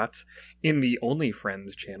my cats in the Only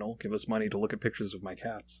Friends channel. Give us money to look at pictures of my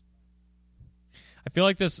cats. I feel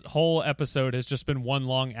like this whole episode has just been one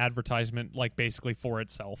long advertisement, like basically for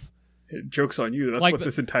itself. Joke's on you. That's like what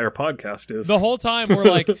this entire podcast is. The whole time we're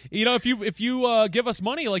like, if you give us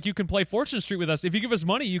money, like you can play Fortune Street with us. If you give us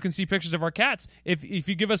money, you can see pictures of our cats. If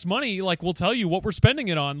you give us money, like we'll tell you what we're spending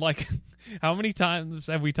it on. Like, how many times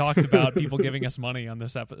have we talked about people giving us money on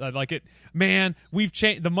this episode? Like man, we've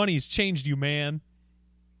changed. The money's changed you, man.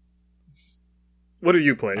 What have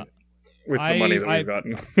you played? With the money that we've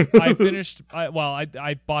gotten. I finished...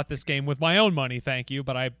 I bought this game with my own money, thank you,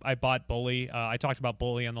 but I bought Bully. I talked about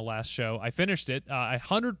Bully on the last show. I finished it. I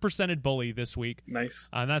 100%ed Bully this week. Nice.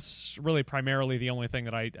 And that's really primarily the only thing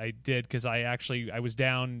that I did, because I was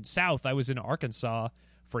down south. I was in Arkansas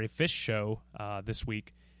for a fish show this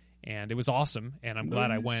week, and it was awesome, and I'm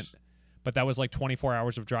glad I went. But that was like 24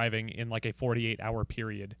 hours of driving in like a 48-hour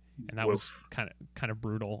period, and that was kind of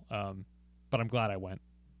brutal. But I'm glad I went.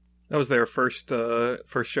 That was their first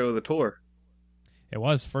show of the tour. It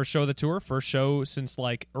was first show of the tour, first show since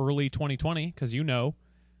like early 2020, because you know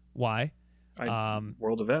why.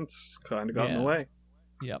 World events kind of got in the way.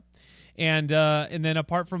 Yep. And then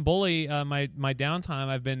apart from Bully, my downtime,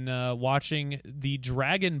 I've been watching the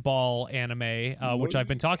Dragon Ball anime, which I've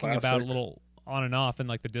been talking about a little on and off in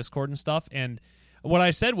like the Discord and stuff. And what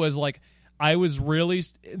I said was like,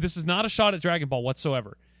 this is not a shot at Dragon Ball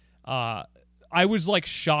whatsoever. I was like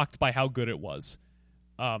shocked by how good it was,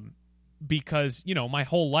 because my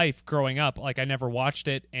whole life growing up, like I never watched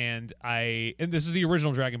it, and this is the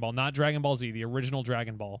original Dragon Ball, not Dragon Ball Z, the original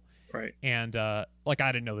Dragon Ball, right? And like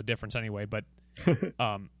I didn't know the difference anyway, but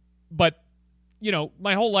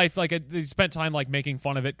my whole life, like I spent time like making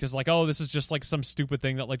fun of it because like, oh, this is just like some stupid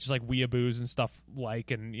thing that like just like weeaboos and stuff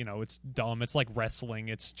like, and it's dumb. It's like wrestling.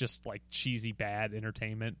 It's just like cheesy bad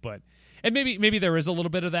entertainment, and maybe there is a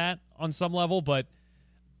little bit of that on some level, but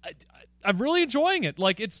I'm really enjoying it.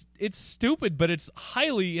 Like it's stupid, but it's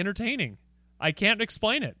highly entertaining. I can't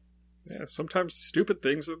explain it. Yeah, sometimes stupid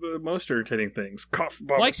things are the most entertaining things. Cough,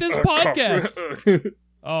 like this podcast.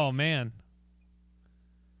 Oh man.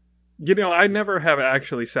 I never have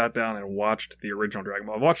actually sat down and watched the original Dragon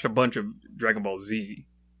Ball. I've watched a bunch of Dragon Ball Z,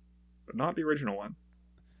 but not the original one.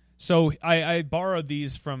 So I borrowed the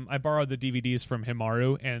DVDs from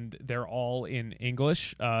Himaru, and they're all in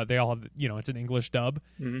English. They all have, it's an English dub,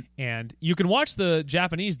 and you can watch the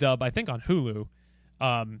Japanese dub, I think, on Hulu.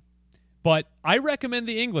 But I recommend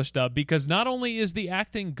the English dub because not only is the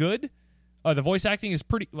acting good, the voice acting is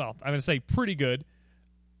pretty good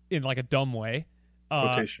in like a dumb way.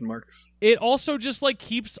 Quotation marks. It also just like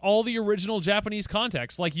keeps all the original Japanese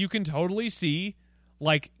context. Like you can totally see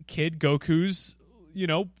like Kid Goku's,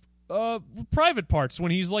 private parts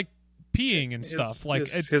when he's like peeing and stuff. Like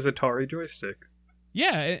his Atari joystick.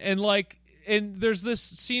 Yeah, and there's this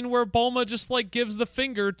scene where Bulma just like gives the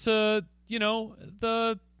finger to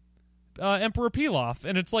the Emperor Pilaf,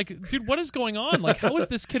 and it's like, dude, what is going on? Like, how is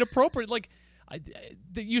this kid appropriate? Like,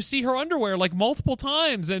 you see her underwear like multiple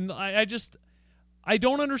times, and I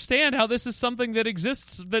don't understand how this is something that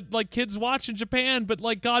exists that like kids watch in Japan, but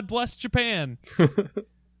like God bless Japan.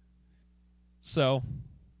 So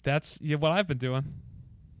that's what I've been doing.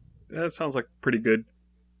 That sounds like pretty good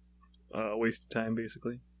waste of time,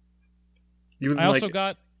 basically. I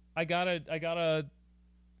got a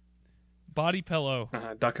body pillow.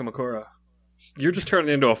 Dakamakura. You're just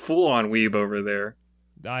turning into a full-on weeb over there.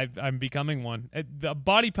 I'm becoming one. The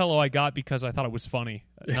body pillow I got because I thought it was funny,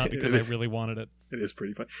 not because I really wanted it. It is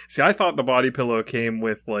pretty fun. See, I thought the body pillow came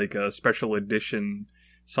with like a special edition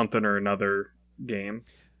something or another game.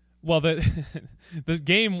 Well, the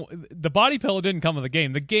the body pillow didn't come with the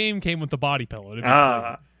game. The game came with the body pillow.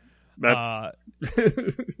 That's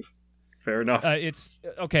fair enough. It's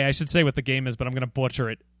okay. I should say what the game is, but I'm going to butcher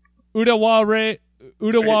it. Udaware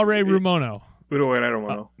Rumono. Udaware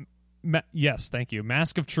Rumono. Yes, thank you.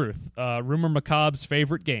 Mask of Truth. Rumor Macabre's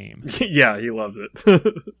favorite game. Yeah, he loves it.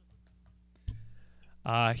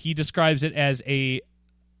 He describes it as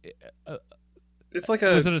it's like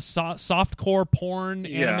a... Was it a softcore porn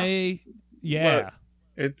anime? Yeah.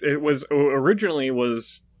 It was originally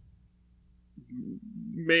was...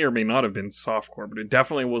 may or may not have been softcore, but it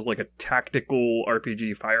definitely was like a tactical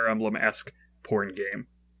RPG Fire Emblem-esque porn game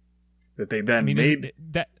that they then made.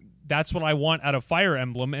 That's what I want out of Fire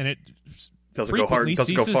Emblem, and it doesn't go hard.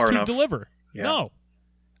 Doesn't go far enough. Deliver. Yeah. No,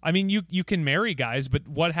 I mean you can marry guys, but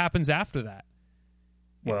what happens after that?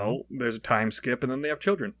 Well, there's a time skip, and then they have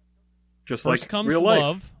children. Just First like comes real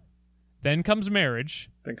love, life. Then comes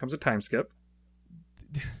marriage. Then comes a time skip.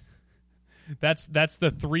 That's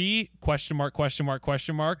the 3 ? For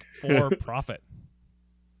profit.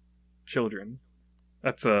 Children.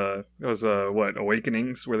 That was what,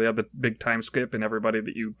 Awakenings, where they had the big time skip and everybody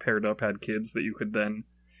that you paired up had kids that you could then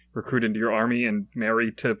recruit into your army and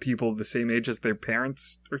marry to people the same age as their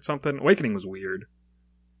parents or something. Awakening was weird.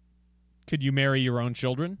 Could you marry your own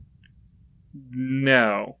children?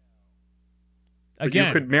 No. Again, but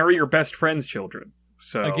you could marry your best friend's children.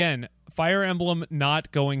 So again, Fire Emblem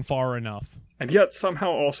not going far enough. And yet somehow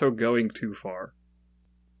also going too far.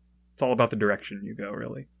 It's all about the direction you go,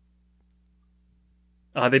 really.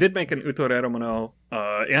 They did make an Utorero Mono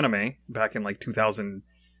anime back in like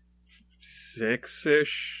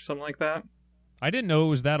 2006-ish, something like that. I didn't know it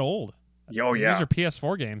was that old. Oh, yeah. These are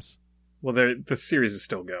PS4 games. Well, the series is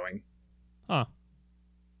still going. Huh.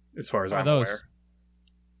 As far as I'm aware.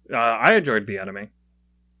 I enjoyed the anime. It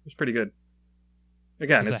was pretty good.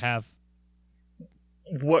 Again,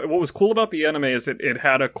 what was cool about the anime is it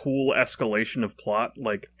had a cool escalation of plot.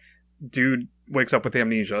 Like, dude wakes up with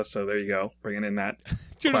amnesia, so there you go, bringing in that.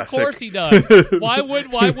 Dude, classic. Of course he does. Why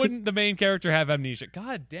wouldn't the main character have amnesia?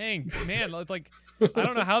 God dang, man! Like, I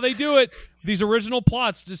don't know how they do it. These original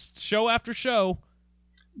plots, just show after show.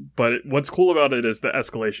 But what's cool about it is the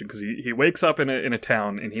escalation, because he wakes up in a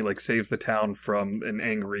town and he like saves the town from an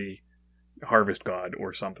angry harvest god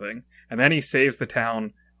or something, and then he saves the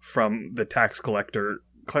town from the tax collector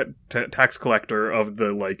of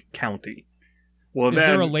the like county. Well, is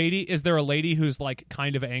there a lady who's like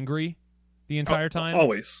kind of angry the entire time?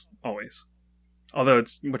 Always. Although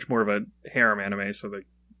it's much more of a harem anime, so they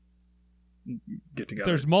get together.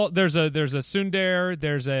 There's a tsundere,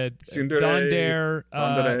 there's a dandere.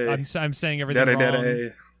 I'm saying everything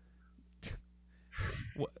wrong.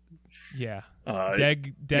 Yeah.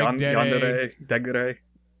 Degere.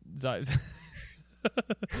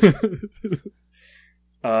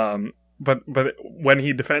 But when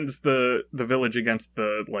he defends the village against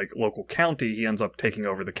the like local county, he ends up taking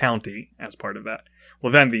over the county as part of that.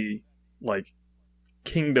 Well, then the like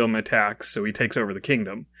kingdom attacks, so he takes over the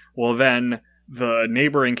kingdom. Well, then the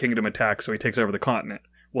neighboring kingdom attacks, so he takes over the continent.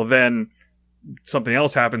 Well, then something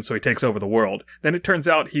else happens, so he takes over the world. Then it turns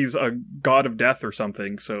out he's a god of death or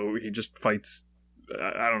something, so he just fights,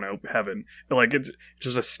 I don't know, heaven. Like, it's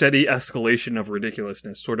just a steady escalation of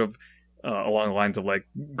ridiculousness, sort of along the lines of like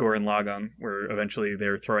Gurren Lagann, where eventually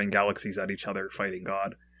they're throwing galaxies at each other, fighting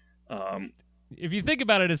God. If you think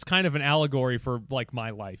about it, it's kind of an allegory for like my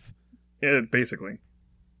life. Yeah, basically.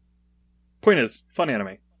 Point is, fun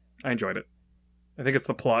anime. I enjoyed it. I think it's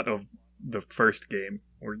the plot of the first game,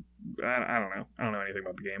 or I don't know. I don't know anything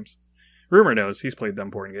about the games. Rumor knows. He's played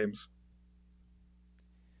them porn games.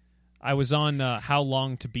 I was on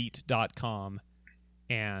howlongtobeat.com,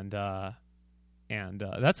 and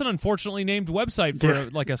that's an unfortunately named website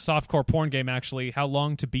for like a softcore porn game, actually,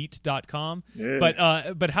 howlongtobeat.com. Yeah.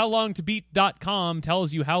 But howlongtobeat.com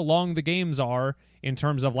tells you how long the games are in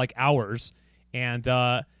terms of like hours. And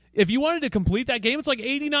if you wanted to complete that game, it's like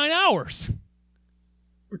 89 hours.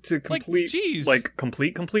 To complete, like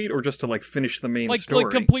complete, or just to like finish the main story?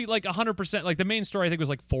 Like complete, like 100%. Like the main story, I think was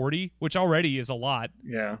like 40, which already is a lot.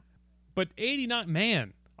 Yeah. But 89,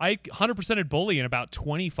 man, I 100%ed Bully in about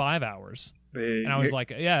 25 hours. And I was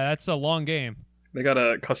like, yeah, that's a long game. They got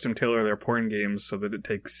to custom tailor their porn games so that it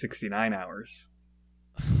takes 69 hours.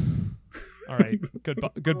 All right.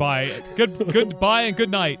 Goodbye. Goodbye and good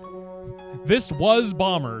night. This was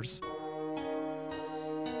Bombers.